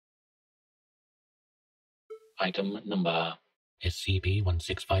Item number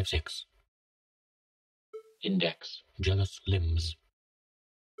SCP-1656. Index Jealous limbs.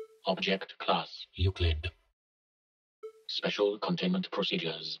 Object Class Euclid. Special Containment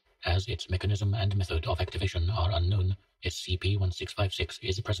Procedures. As its mechanism and method of activation are unknown, SCP-1656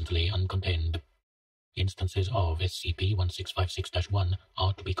 is presently uncontained. Instances of SCP-1656-1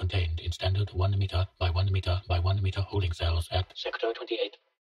 are to be contained in standard 1 meter by 1 meter by 1 meter holding cells at Sector 28.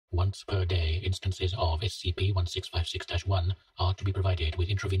 Once per day, instances of SCP-1656-1 are to be provided with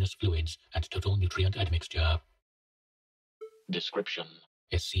intravenous fluids and total nutrient admixture. Description: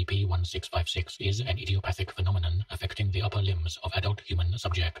 SCP-1656 is an idiopathic phenomenon affecting the upper limbs of adult human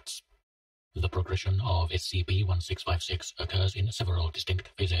subjects. The progression of SCP-1656 occurs in several distinct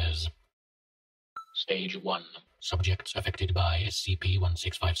phases. Stage 1. Subjects affected by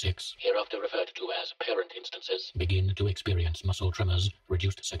SCP-1656, hereafter referred to as parent instances, begin to experience muscle tremors,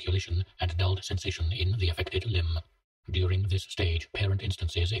 reduced circulation, and dulled sensation in the affected limb. During this stage, parent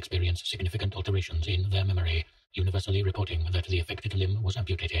instances experience significant alterations in their memory, universally reporting that the affected limb was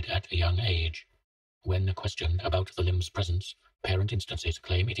amputated at a young age. When questioned about the limb's presence, parent instances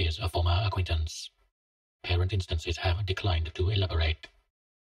claim it is a former acquaintance. Parent instances have declined to elaborate.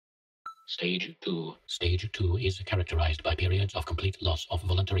 Stage 2. Stage 2 is characterized by periods of complete loss of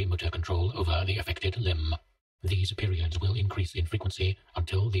voluntary motor control over the affected limb. These periods will increase in frequency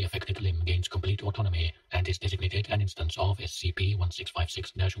until the affected limb gains complete autonomy and is designated an instance of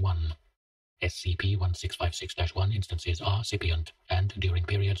SCP-1656-1. SCP-1656-1 instances are sapient, and during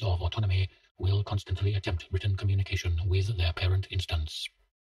periods of autonomy will constantly attempt written communication with their parent instance.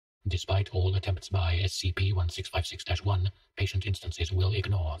 Despite all attempts by SCP-1656-1, patient instances will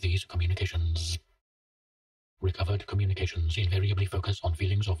ignore these communications. Recovered communications invariably focus on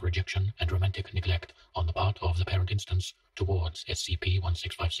feelings of rejection and romantic neglect on the part of the parent instance towards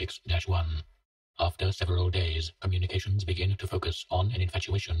SCP-1656-1. After several days, communications begin to focus on an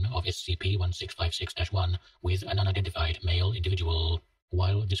infatuation of SCP-1656-1 with an unidentified male individual.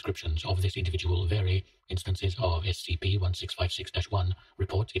 While descriptions of this individual vary, instances of SCP-1656-1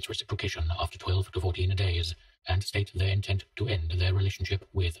 report its reciprocation after 12 to 14 days and state their intent to end their relationship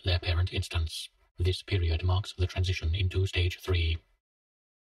with their parent instance. This period marks the transition into Stage 3.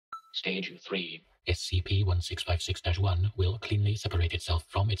 Stage 3. SCP-1656-1 will cleanly separate itself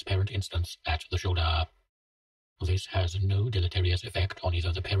from its parent instance at the shoulder. This has no deleterious effect on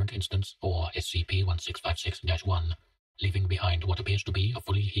either the parent instance or SCP-1656-1, leaving behind what appears to be a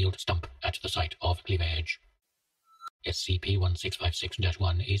fully healed stump at the site of cleavage.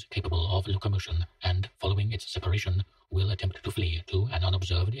 SCP-1656-1 is capable of locomotion and, following its separation, will attempt to flee to an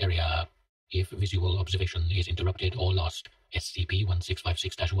unobserved area. If visual observation is interrupted or lost,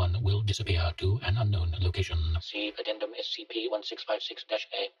 SCP-1656-1 will disappear to an unknown location. See Addendum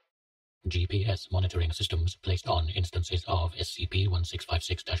SCP-1656-A. GPS monitoring systems placed on instances of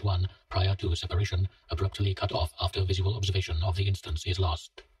SCP-1656-1 prior to separation abruptly cut off after visual observation of the instance is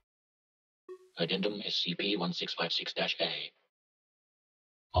lost. Addendum SCP-1656-A.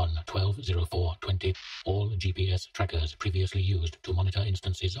 On 12/04/20, all GPS trackers previously used to monitor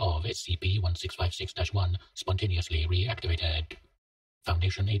instances of SCP-1656-1 spontaneously reactivated.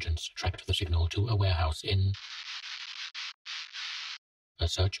 Foundation agents tracked the signal to a warehouse in... A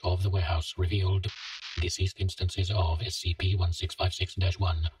search of the warehouse revealed deceased instances of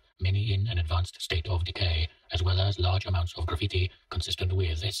SCP-1656-1, many in an advanced state of decay, as well as large amounts of graffiti consistent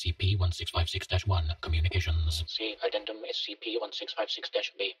with SCP-1656-1 communications. See Addendum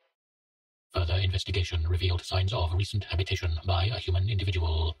SCP-1656-B. Further investigation revealed signs of recent habitation by a human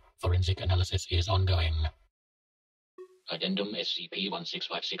individual. Forensic analysis is ongoing. Addendum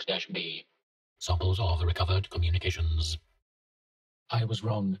SCP-1656-B. Samples of recovered communications. I was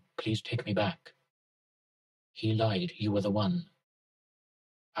wrong. Please take me back. He lied. You were the one.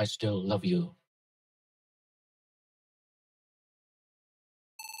 I still love you.